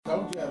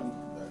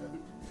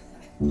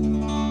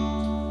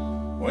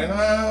When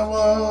I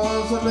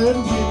was a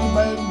little bitty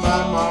baby,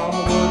 my mama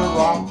would have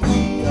rocked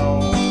me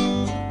on.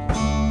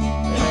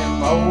 And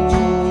them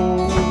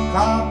old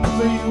cotton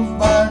fields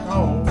back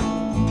home.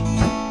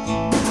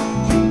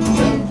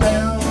 Lived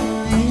down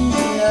in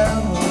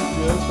Louisiana,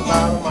 just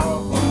about a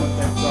mile from the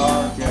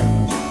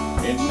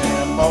Texarkana. In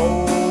them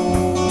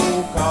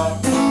old cotton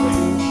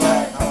fields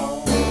back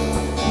home.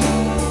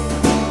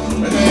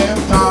 When them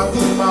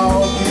cotton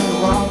balls get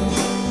rocked,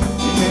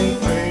 you can't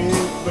play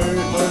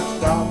very much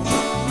golf.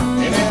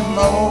 In them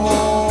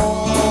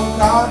old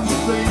cotton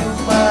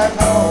fields back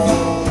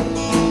home.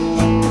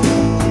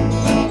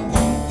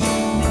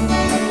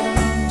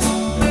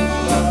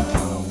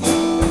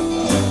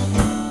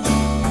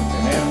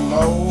 In them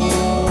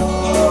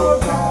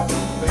old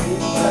cotton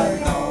fields back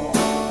home.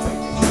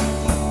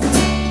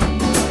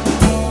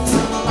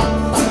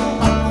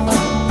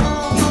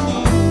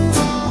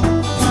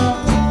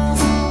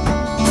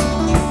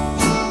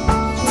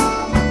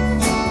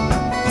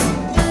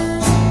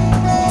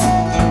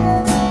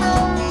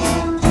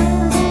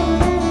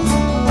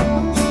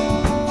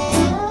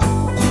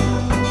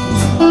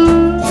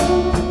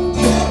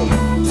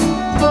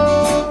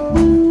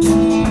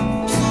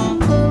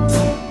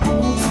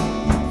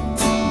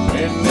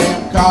 When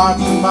them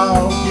cotton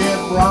balls get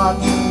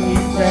rotten,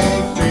 you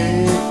can't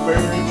pick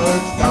very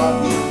much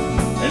cotton.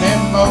 And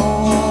them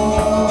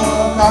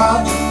old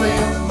cotton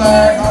fields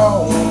back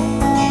home.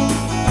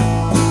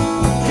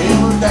 It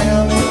was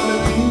down in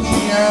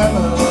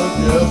Louisiana,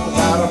 just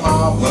about a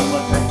mile from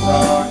the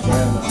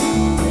Texarkana.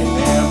 In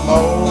them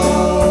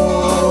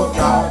old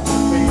cotton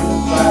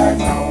fields back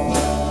home.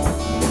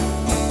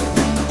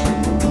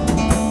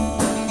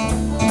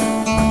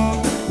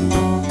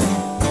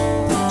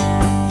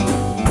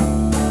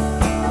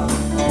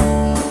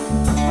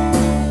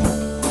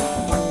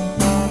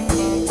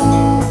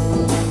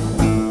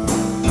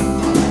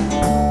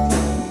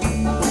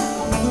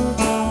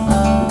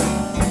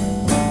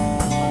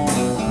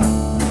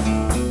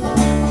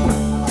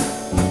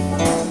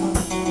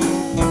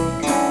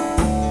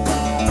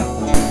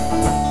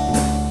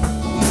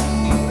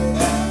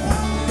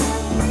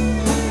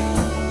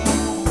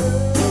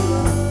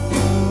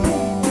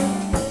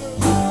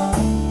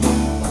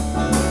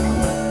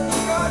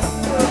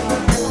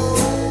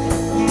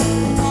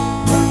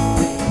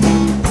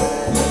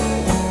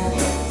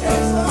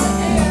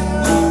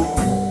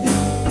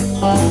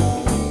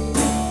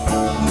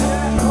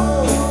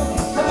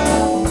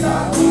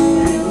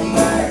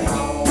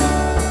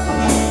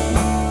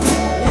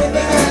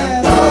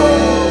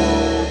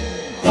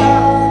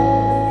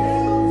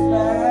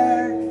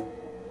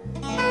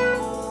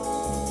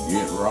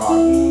 Get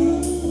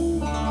rotten.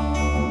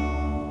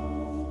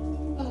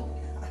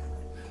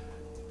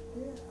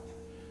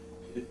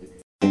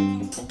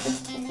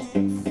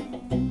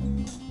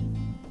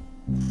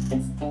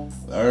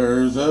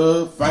 There's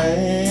a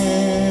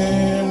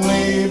family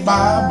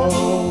Bible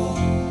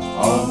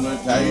on the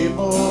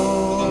table.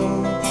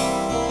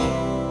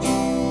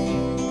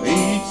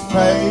 Each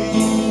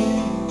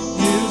page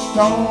is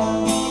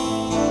torn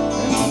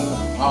and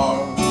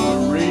hard to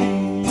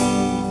read.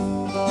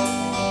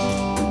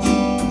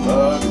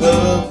 But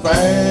the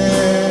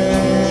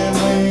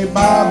family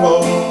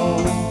Bible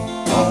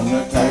on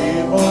the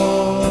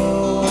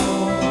table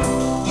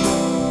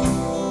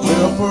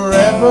will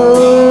forever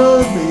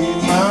be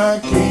my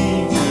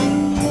key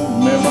to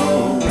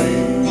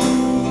memory.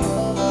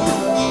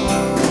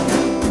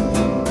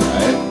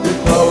 At the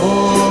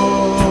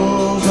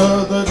close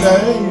of the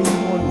day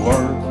when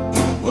work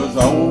was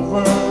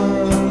over,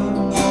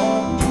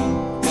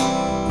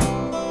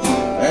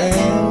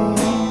 and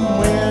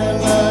when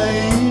the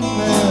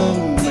evening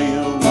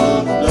meal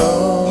was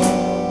done,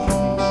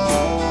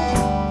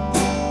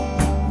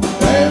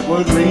 Dad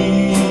would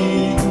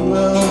read to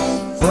us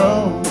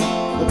from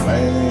the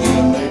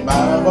family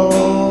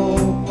Bible,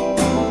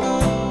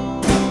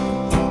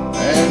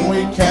 and we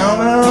count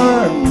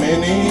our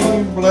many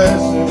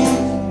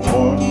blessings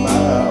one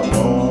by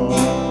one.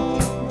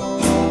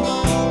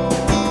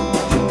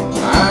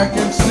 I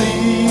can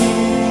see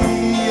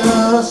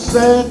us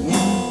sitting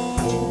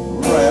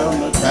around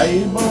the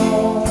table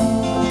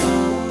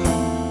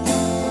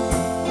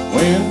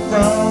when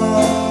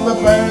from the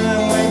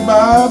family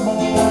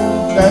Bible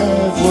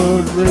Dad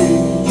would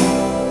read.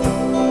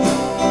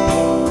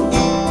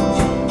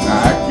 I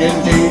can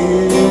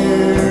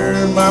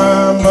hear my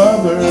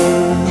mother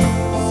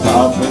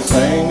softly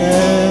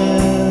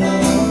singing,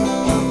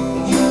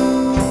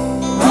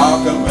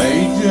 Rock of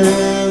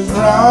Ages,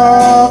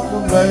 Rock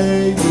of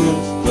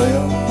Ages,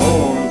 stand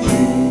for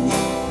thee.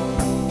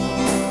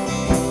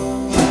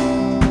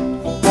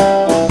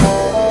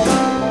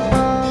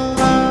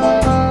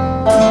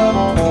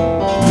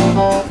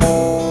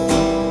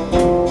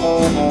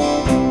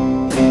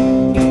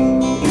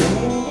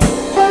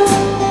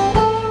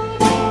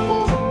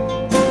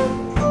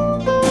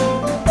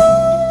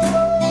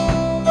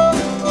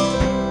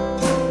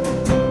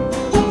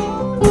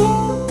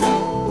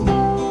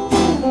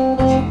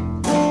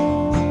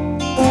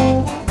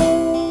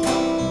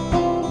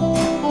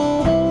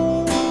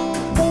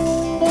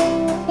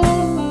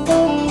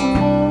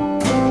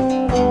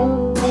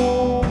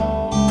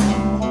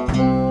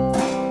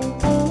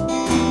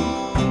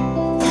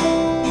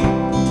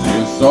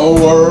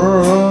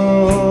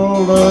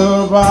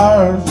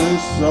 ours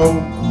is so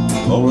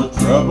full of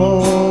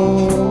trouble.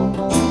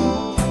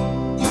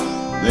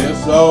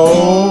 This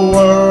old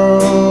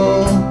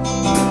world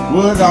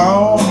would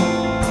all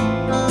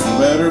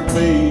better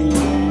be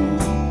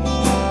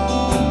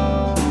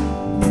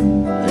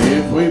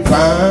if we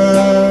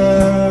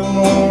find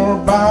more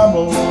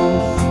Bibles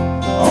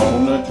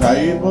on the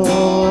table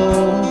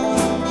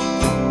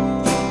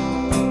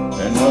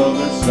and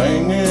mothers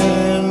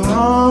singing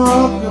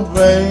Rock of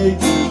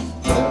Ages.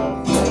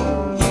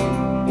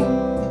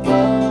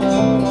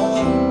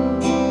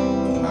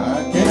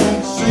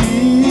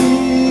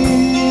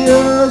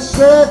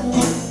 Sitting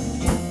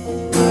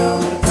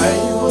around the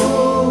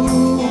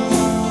table,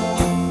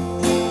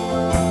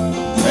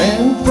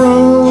 and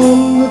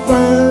from the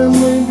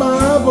family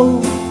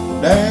Bible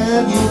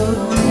Dad would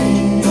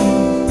read.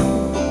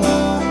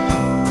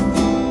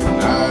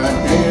 I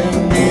can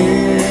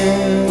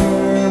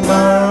hear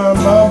my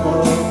mama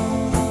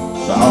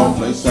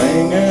softly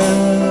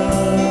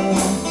singing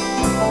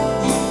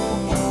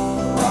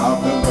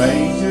Rock of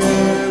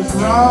Ages,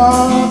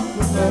 Rock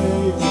of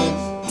Ages.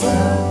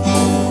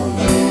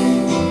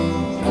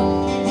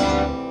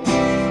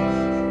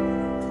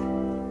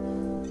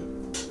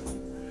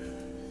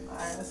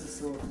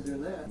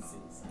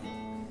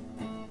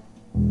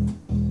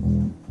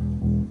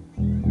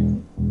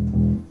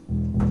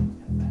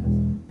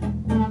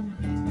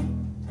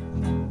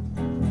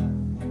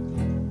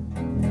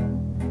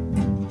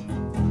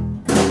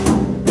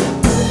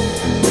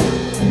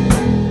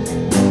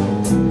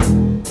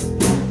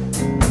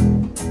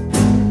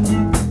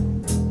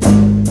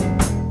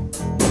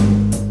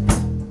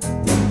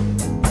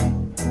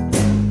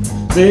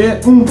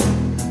 Sitting,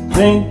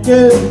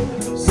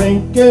 thinking,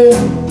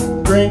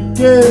 sinking,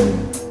 drinking,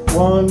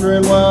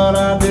 wondering what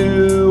I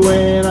do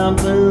when I'm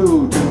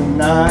through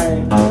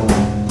tonight.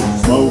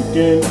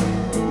 Smoking,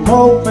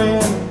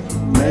 moping,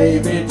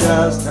 maybe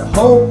just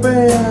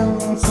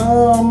hoping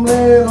some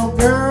little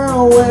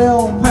girl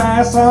will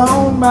pass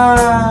on by.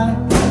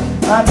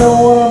 I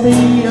don't wanna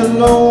be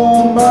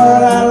alone,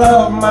 but I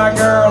love my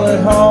girl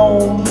at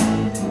home.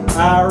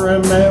 I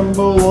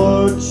remember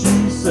what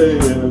she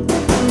said.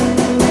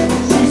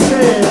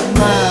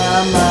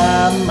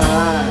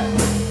 My,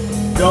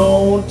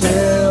 don't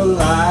tell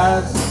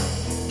lies,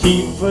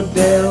 keep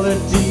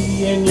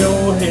fidelity in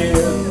your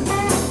head.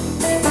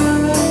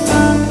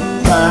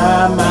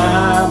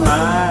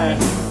 My,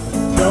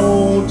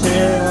 don't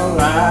tell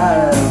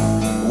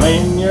lies,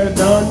 when you're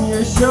done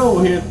your show,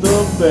 hit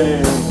the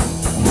bed.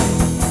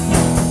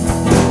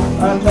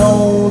 I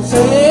don't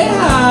say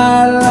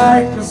hi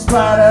like a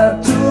spider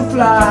to a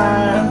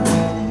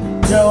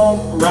fly,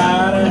 jump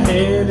right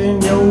ahead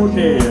in your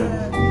head.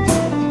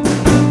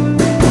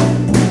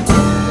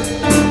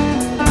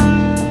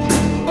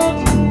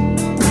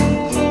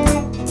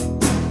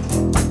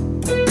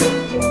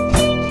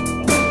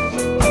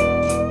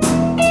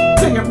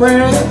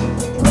 Brand.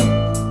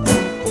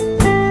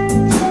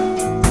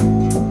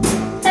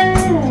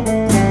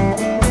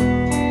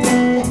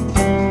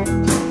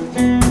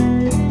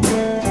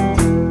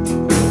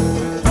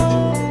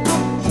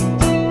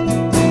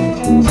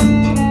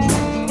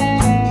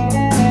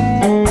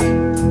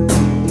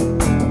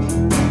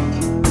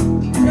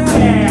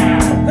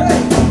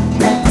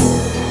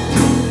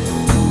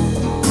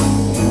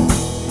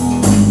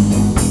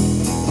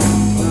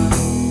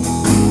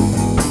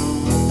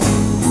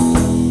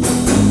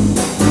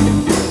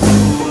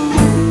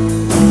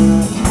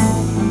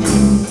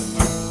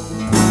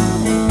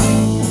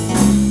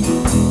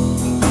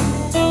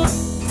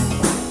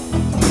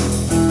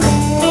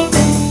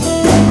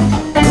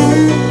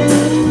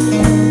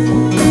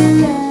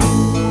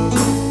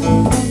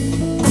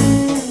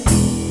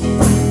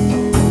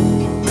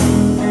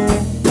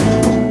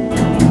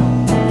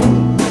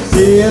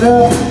 Get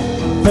up,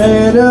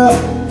 fed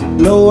up,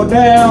 low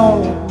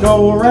down,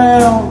 go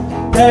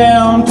around,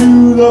 down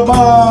to the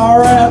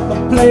bar at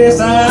the place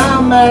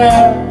I'm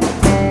at.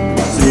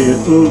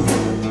 Sitting,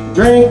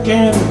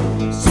 drinking,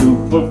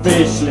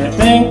 superficially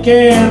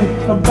thinking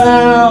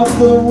about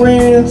the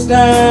rinsed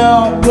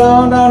out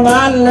blonde on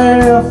my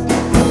left.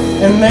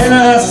 And then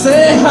I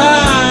say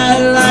hi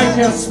like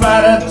a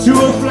spider to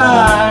a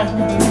fly,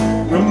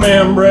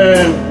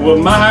 remembering what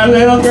my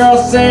little girl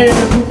said.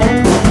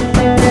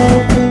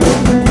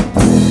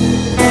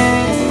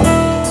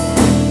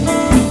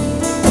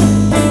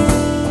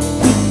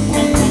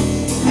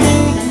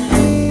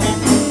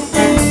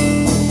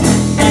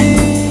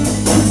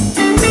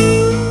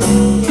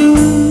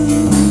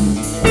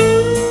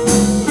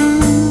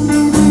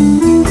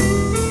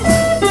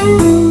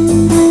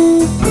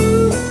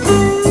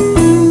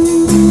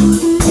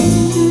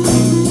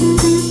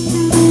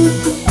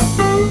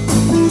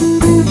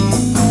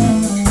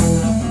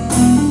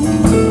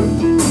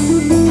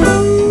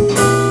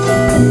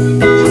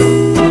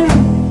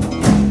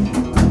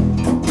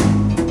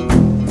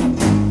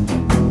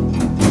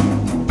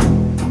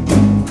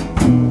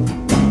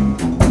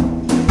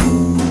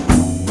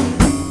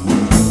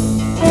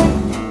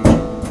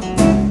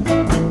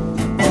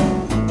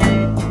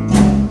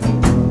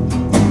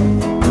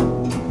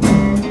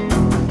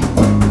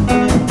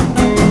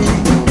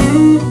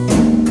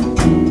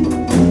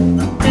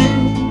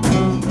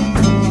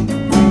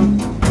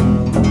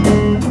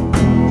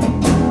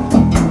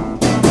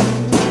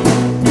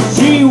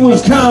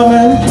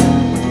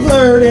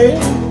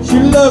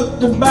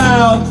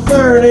 about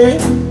 30,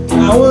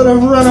 I would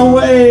have run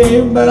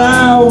away, but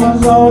I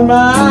was on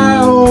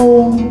my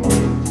own.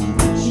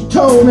 She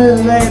told me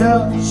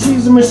later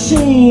she's a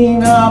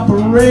machine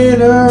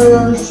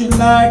operator. She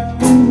liked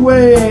the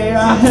way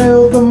I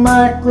held the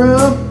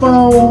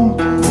microphone.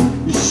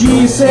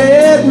 She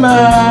said,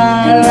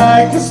 "My,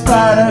 like a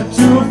spider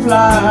to a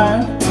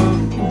fly,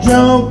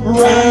 jump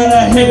right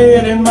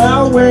ahead in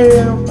my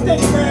web."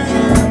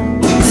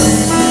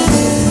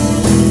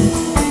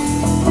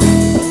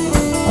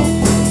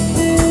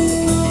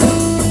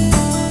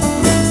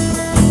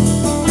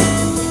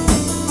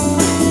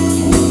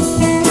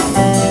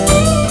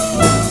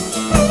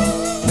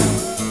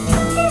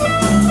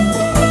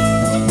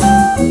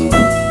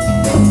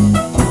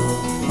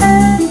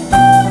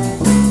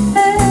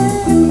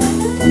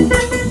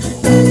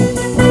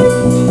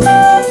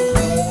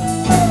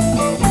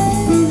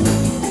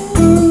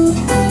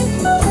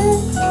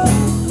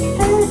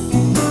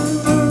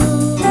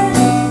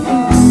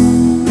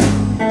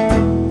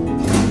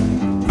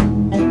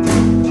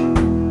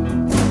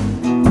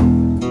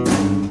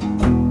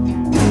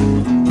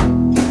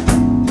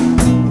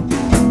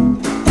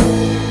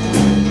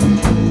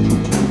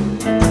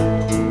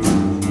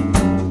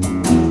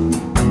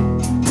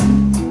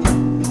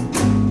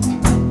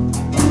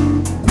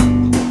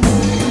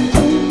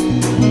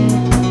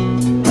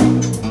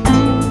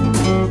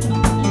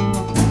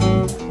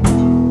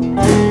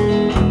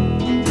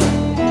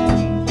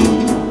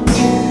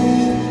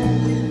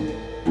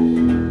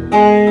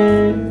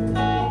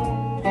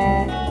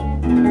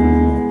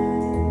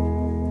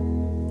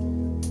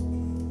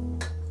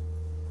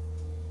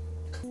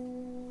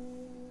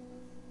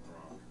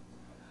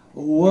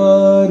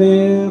 What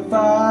if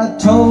I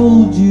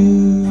told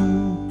you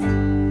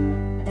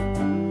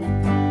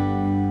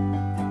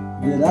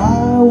that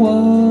I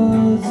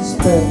was a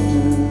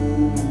specter?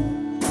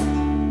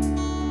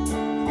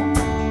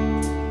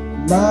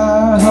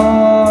 My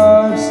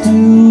heart's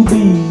still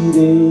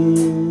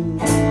beating,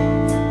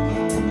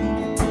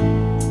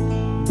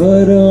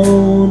 but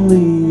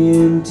only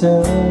in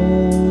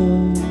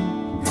time.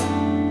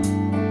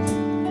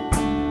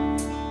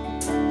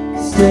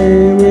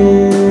 Stay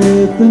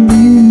with the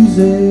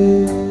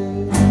music,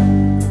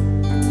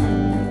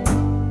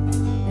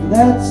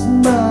 that's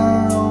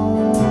my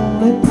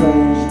only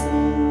pleasure.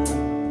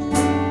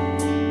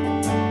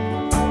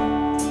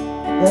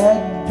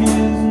 That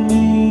gives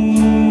me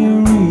a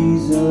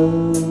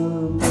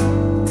reason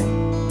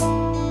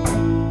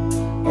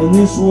in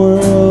this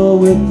world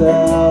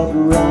without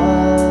rhyme.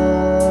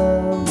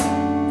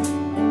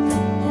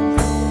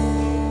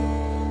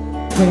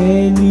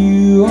 Can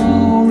you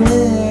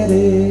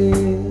already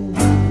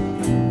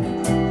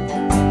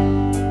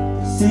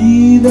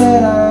see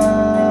that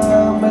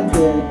I'm a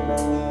dead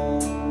man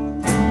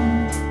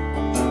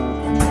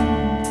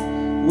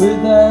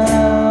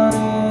without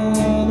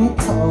any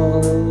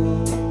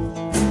calling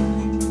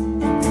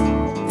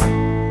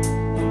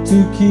to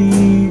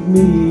keep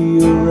me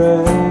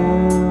around?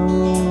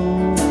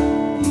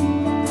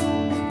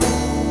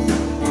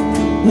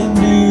 And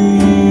do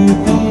you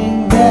think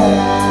that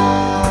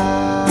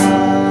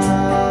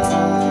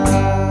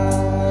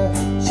I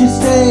should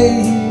stay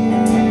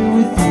here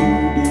with you,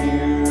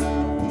 dear?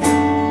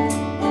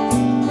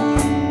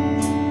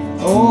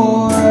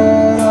 Or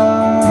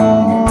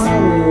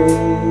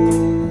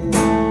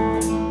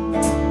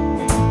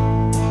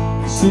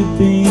should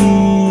be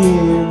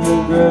in the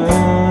ground?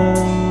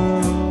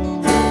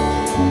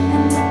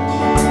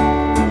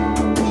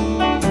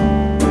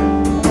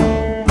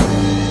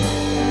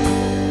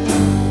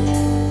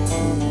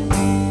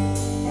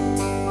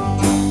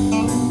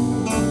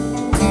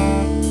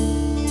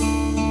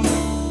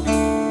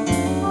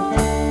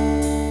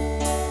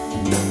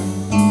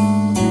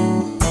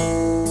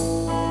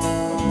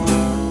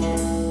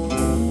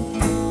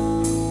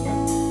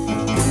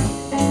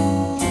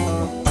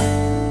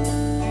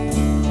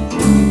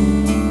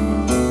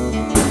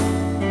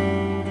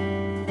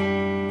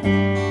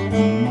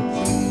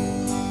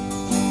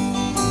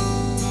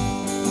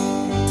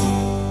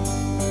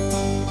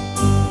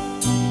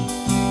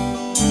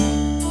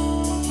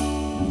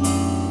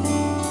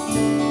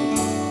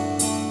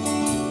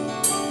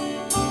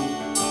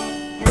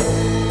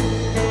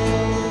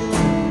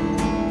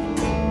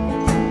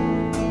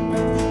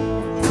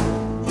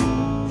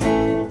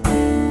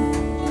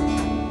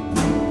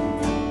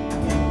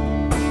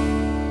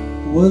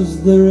 Was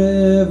there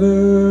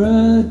ever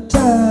a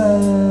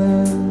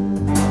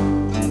time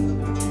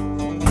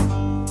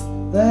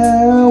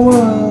that I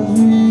was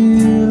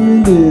really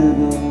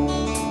living,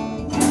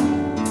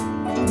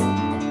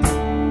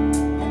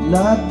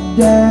 not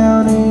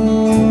down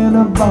in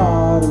a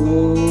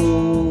bottle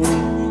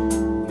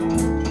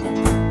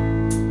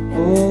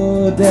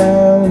or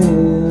down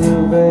in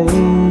a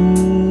vein?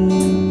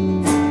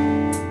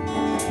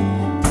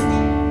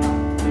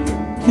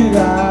 Could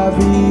I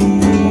be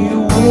a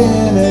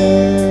winner,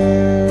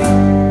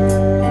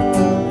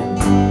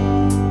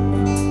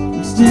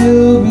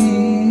 still be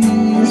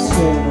a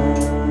sinner?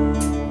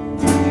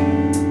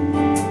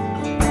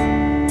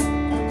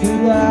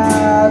 Could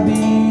I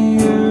be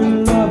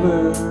your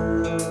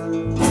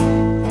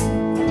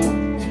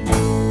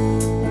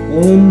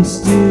and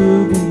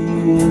still be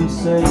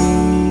insane.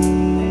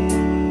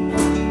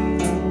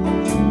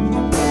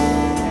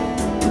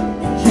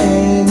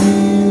 Can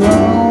you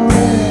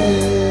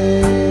already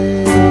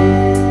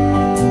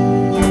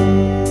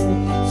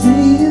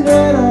see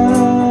that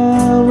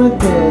I'm a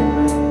dead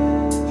man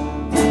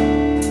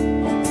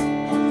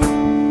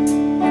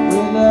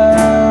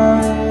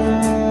without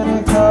any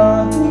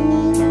cartoon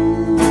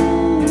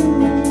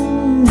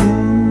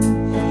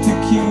to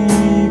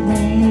keep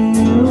me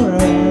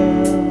around?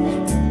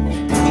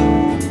 And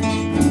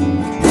you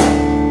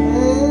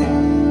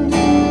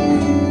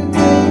think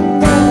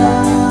that I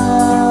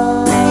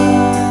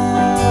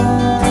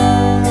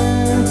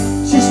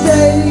should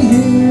stay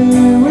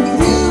here with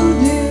you,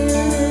 dear,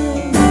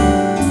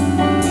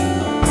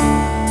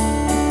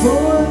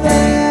 for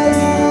that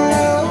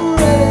I'm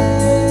ready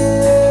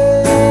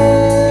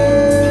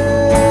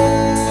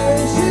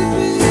should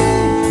be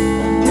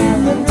in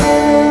the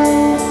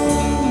ground.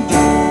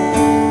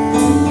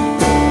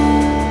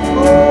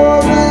 For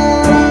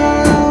that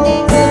I'm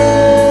ready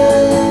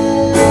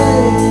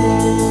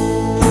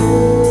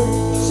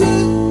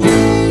should be.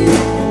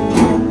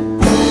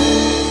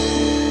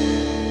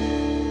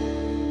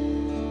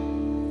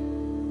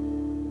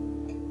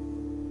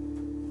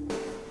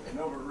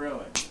 No, but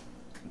really.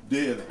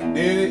 Did it.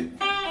 Did it.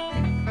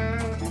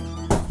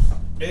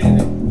 Did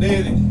it.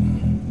 Did it.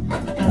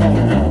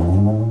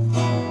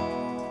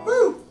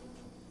 Woo!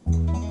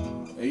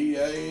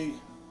 E.A.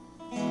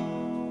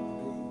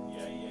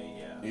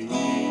 Yeah.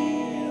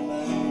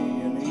 E.N.A.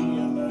 and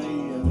E.N.A.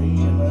 and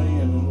E.N.A.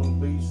 and a little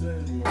B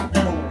said here.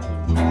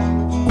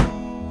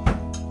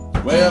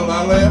 Well, I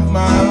left my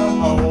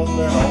home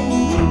and on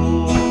the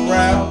rural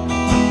route.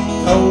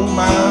 Told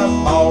my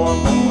boy I'm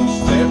gonna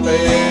step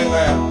in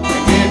out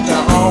and get the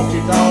Honky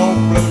Tonk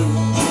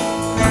Blues.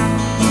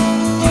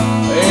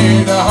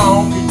 Hey, the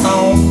Honky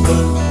Tonk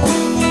Blues.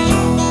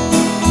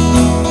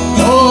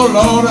 Oh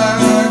Lord, I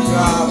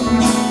got 'em.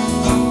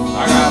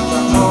 I got the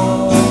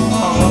Honky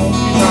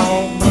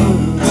Tonk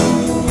Blues.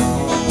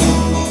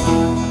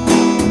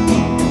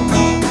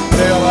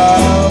 Well, I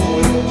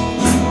will,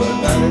 but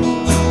that ain't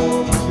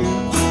what I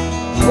choose.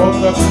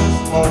 Woke up this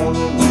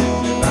morning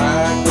wishing I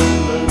could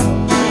lose.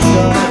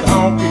 The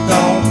Honky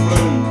Tonk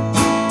Blues.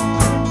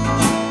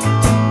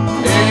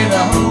 Hey,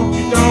 the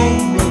Honky Tonk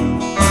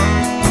Blues.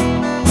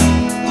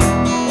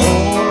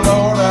 Oh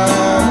Lord, I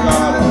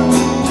got 'em.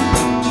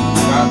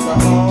 Got the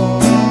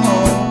Honky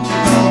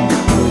Tonk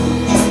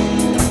Blues.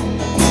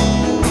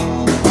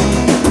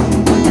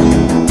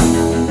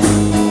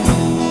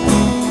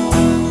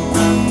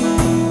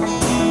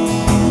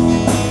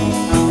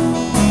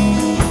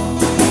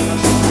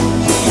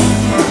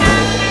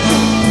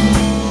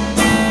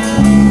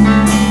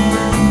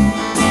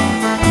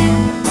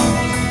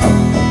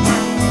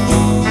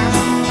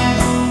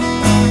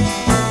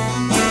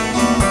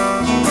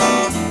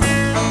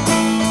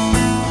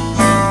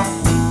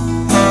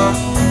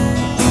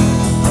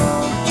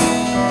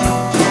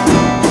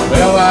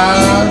 Well,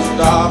 I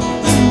stopped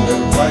at a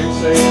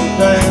place in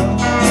town.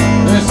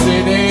 This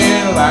city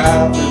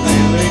life has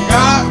really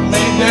got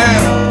me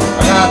down.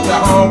 I got the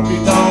Honky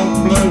Tonk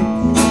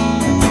Blues.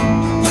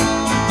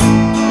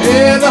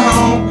 Yeah, the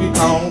Honky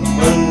Tonk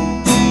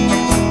Blues.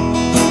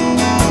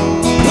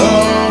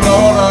 Oh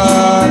Lord, I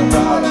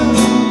got 'em.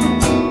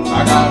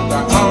 I got the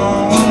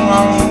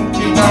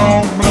Honky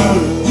Tonk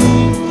Blues.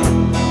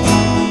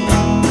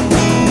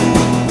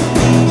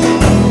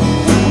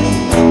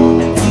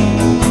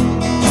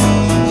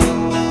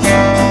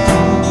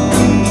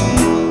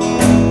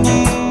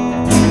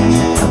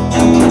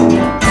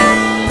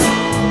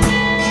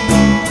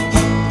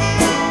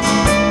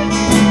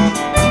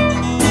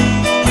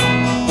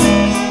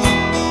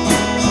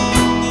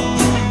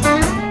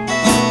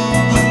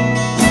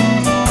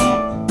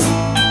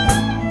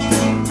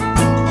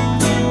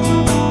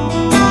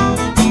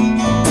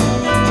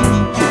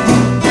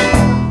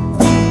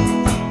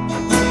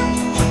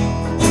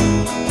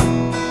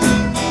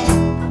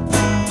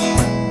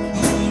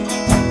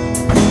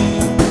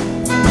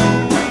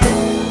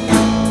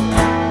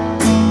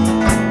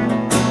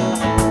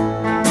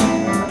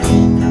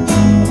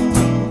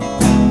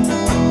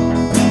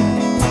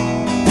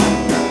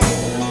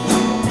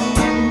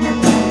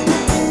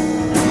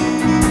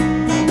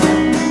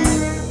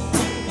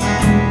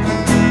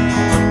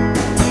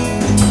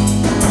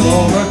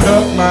 Gonna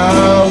tuck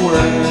my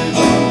worries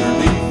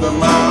underneath of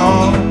my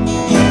arm.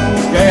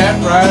 Scat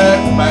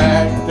right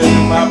back to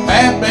my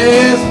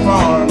pappy's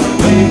farm and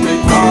leave the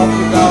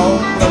Honky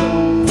Tonk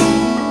Blues.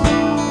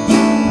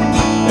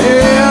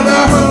 Yeah, the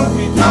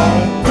Honky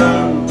Tonk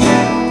Blues.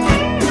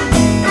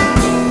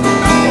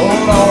 Oh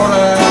Lord,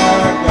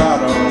 I got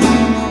 'em.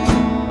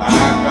 I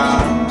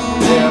got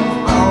them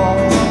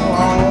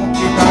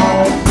Honky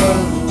Tonk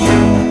Blues.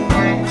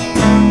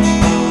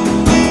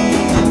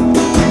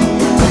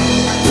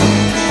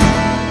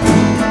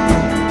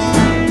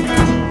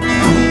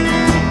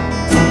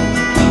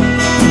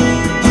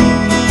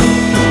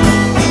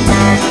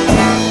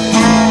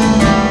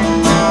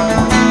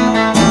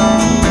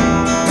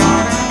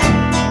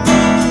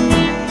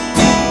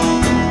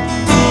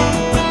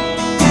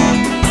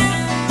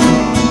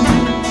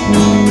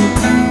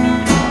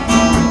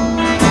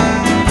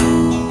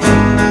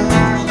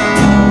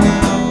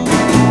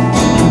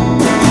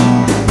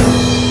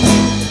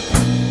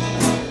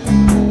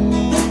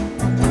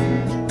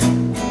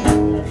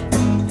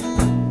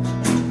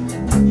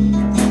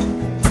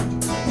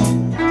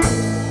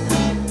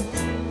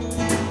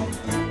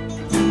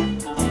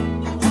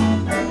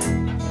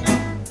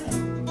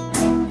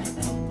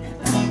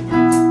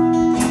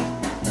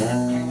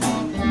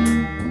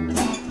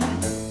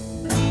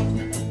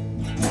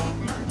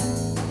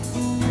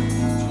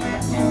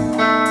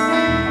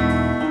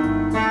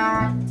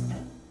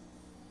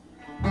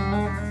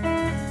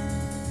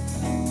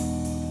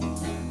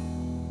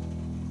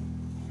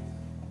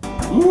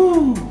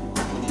 Ooh.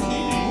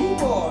 Ooh,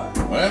 boy.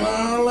 Well,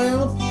 I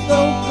left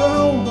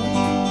Oklahoma,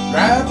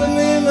 driving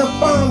in a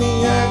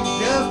Pontiac,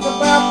 just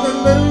about to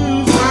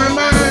lose my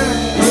mind.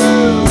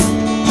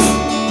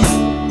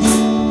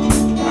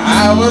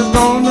 I was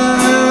going to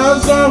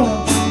Arizona,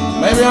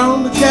 maybe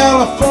on to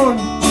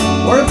California,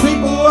 where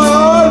people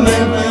are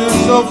living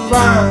so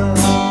fine.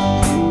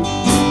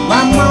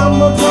 My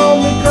mama called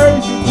me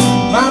crazy,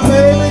 my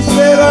baby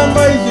said I'm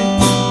lazy,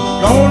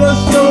 gonna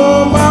show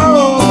 'em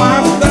all my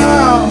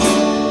style.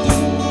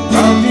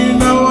 'Cause you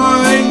know I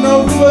ain't no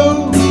fool,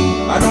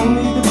 I don't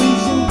need to be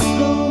so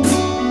cool,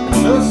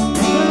 just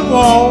to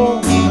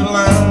walk the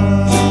line.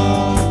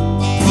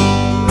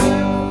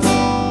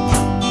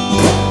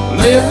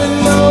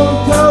 Living on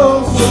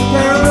Tulsa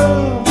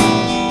town,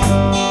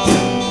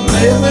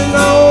 living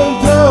on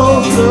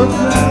Tulsa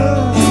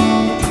town.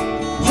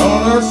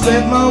 Gonna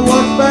set my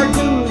watch back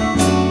to it,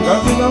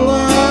 'cause you know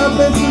I've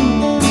been through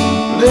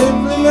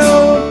living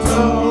on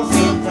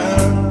Tulsa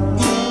town.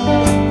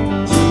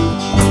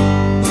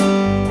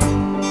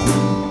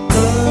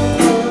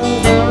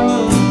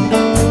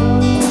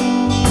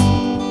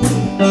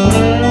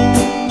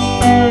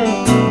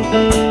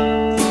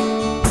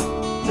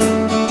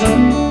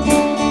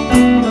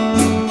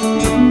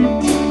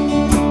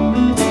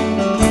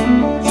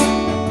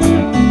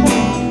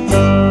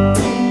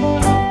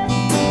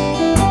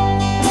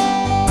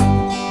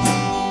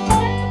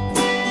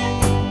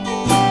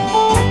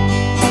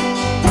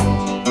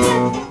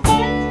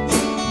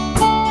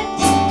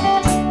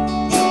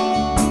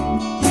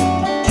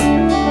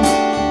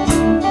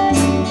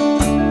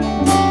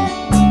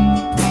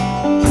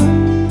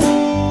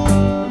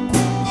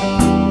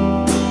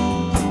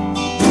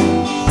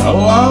 So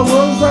I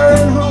was there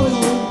in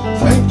Hollywood,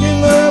 thinking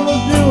I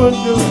was doing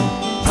good,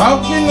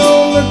 talking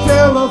on the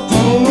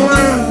telephone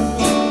line.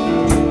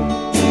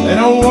 They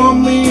don't want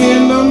me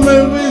in the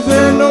movies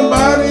and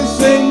nobody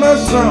sing my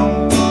song.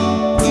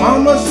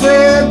 Mama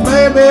said,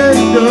 baby,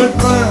 good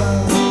fine.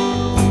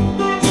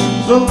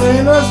 So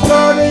then I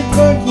started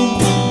thinking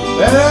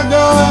that I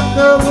got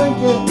to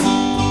Lincoln,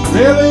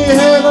 really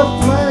had a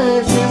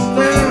flash this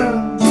time.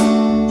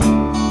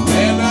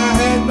 And I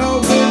had no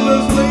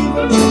business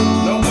leaving,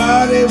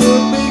 nobody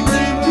would be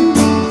grieving.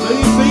 So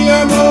you see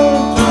I'm on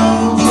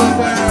Tulsa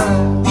town,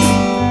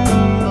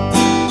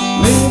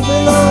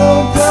 living on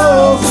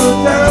Tulsa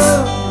town,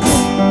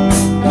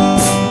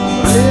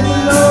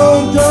 living on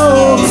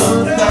Tulsa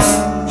town.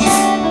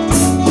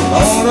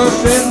 Gonna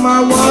set my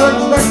watch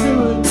back to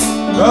it,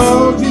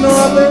 'cause you know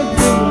I've been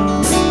through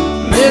it,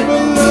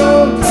 living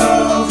on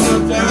Tulsa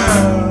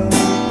town.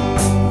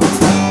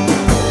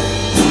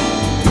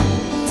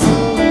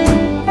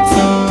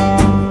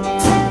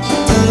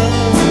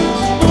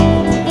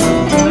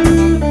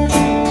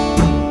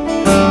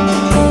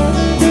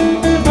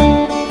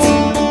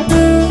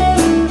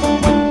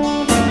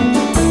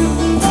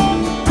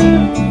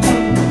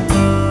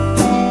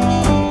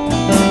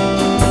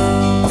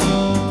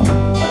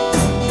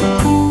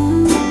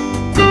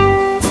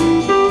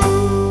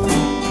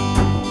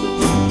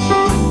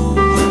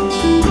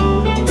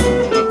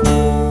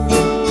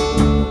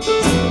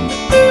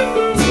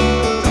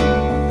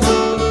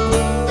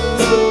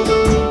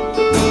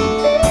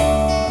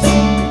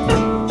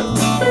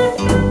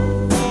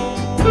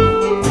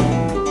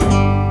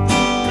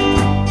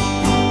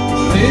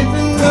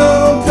 Living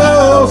on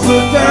Tulsa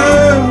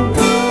town,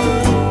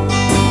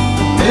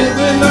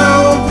 living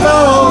on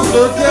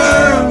Tulsa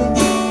town.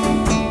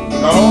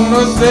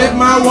 Gonna set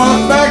my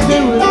watch back to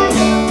it,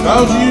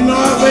 'cause you know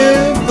I've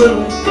been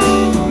through it,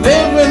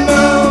 living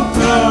on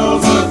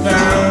Tulsa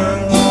town.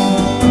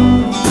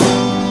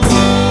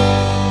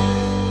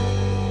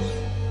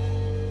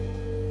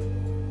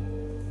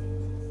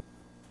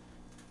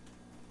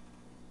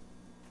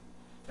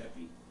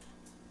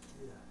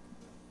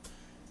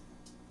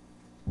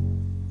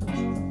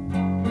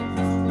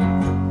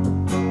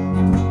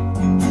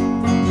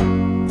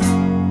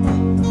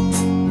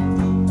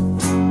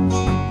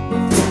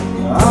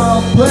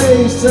 I'll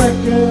play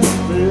second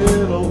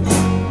fiddle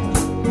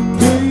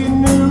to your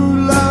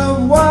new love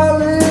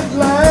while it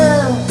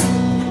lasts,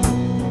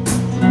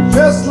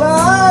 just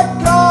like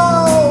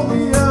all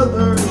the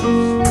others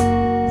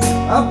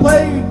I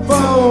played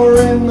for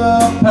in the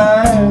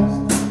past.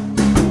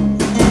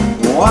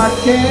 Why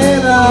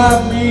can't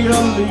I be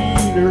a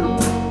leader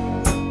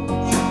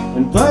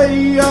and play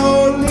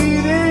your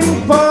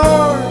leading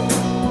part?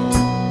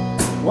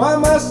 Why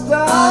must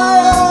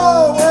I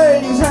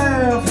always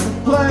have to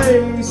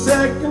play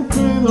second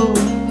fiddle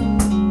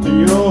to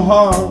your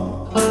heart?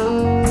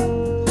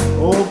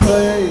 Oh,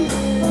 play,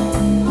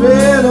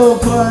 fiddle,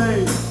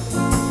 play.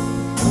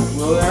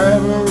 Will there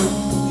ever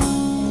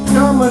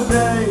come a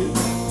day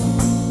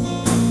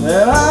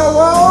that I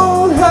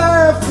won't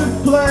have to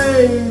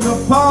play the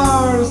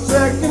part of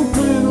second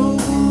fiddle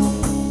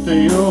to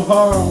your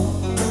heart?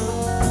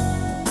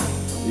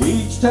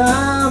 Each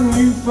time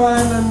you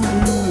find a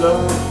new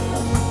love,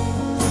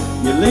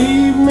 you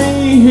leave me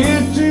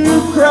here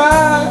to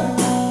cry.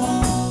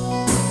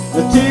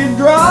 The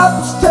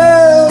teardrops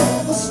tell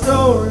the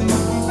story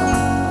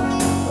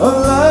of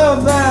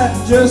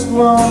just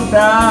won't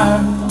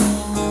die.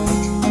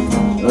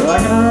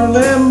 Like an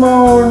early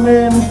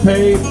morning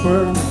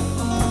paper,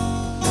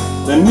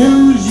 the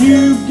news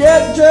you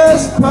get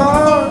just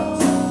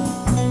parts.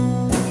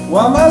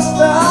 Why must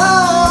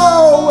I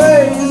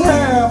always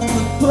have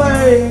to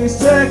play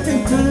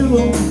second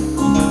fiddle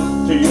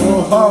to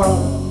your heart?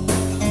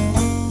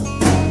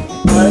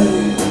 Play,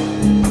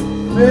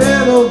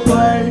 fiddle,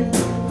 play.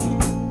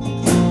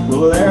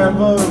 Will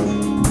ever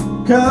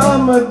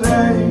come a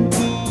day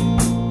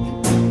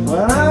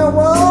when I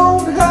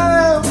won't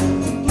have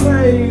to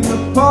play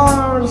the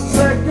part of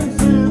second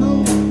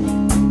fiddle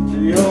to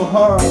your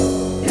heart?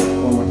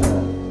 One more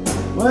time.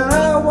 When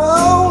I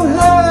won't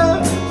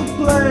have to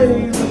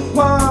play the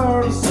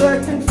part of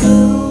second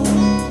fiddle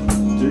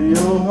to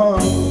your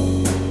heart.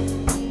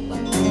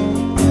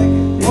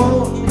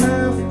 Won't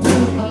have to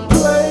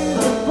play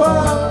the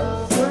part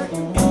of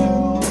second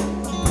fiddle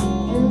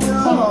in your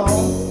heart.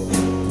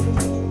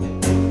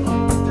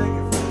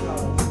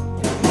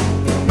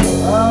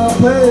 I'll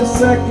play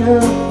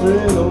second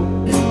fiddle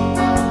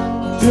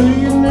to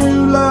your new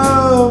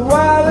love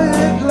while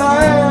it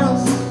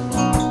lasts,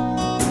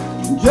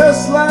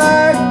 just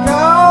like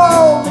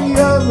all the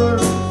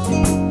others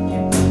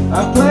I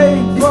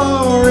played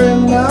for in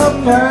the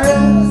past.